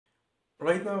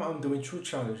Right now I'm doing two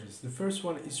challenges. The first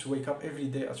one is to wake up every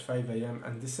day at 5 a.m.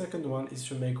 and the second one is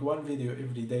to make one video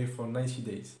every day for 90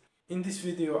 days. In this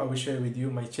video I will share with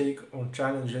you my take on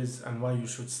challenges and why you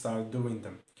should start doing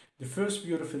them. The first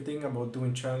beautiful thing about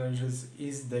doing challenges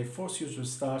is they force you to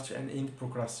start and end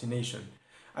procrastination.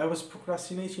 I was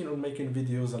procrastinating on making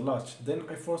videos a lot. Then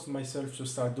I forced myself to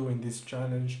start doing this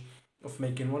challenge of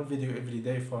making one video every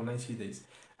day for 90 days.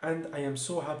 And I am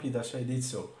so happy that I did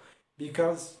so,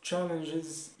 because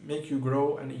challenges make you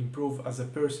grow and improve as a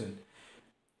person.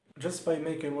 Just by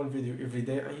making one video every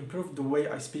day, I improved the way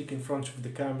I speak in front of the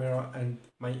camera and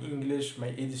my English, my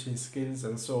editing skills,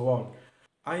 and so on.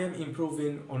 I am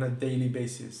improving on a daily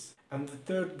basis. And the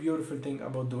third beautiful thing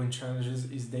about doing challenges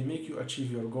is they make you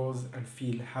achieve your goals and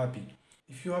feel happy.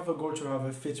 If you have a goal to have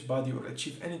a fit body or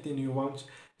achieve anything you want,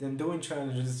 then doing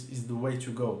challenges is the way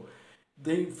to go.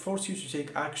 They force you to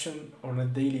take action on a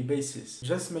daily basis.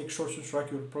 Just make sure to track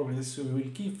your progress so you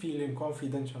will keep feeling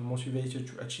confident and motivated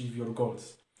to achieve your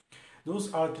goals.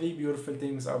 Those are three beautiful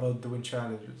things about doing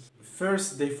challenges.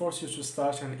 First, they force you to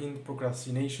start and end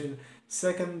procrastination.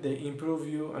 Second, they improve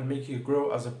you and make you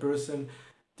grow as a person.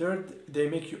 Third, they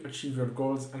make you achieve your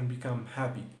goals and become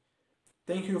happy.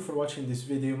 Thank you for watching this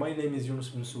video. My name is Younes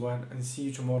Bensouane and see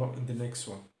you tomorrow in the next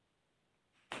one.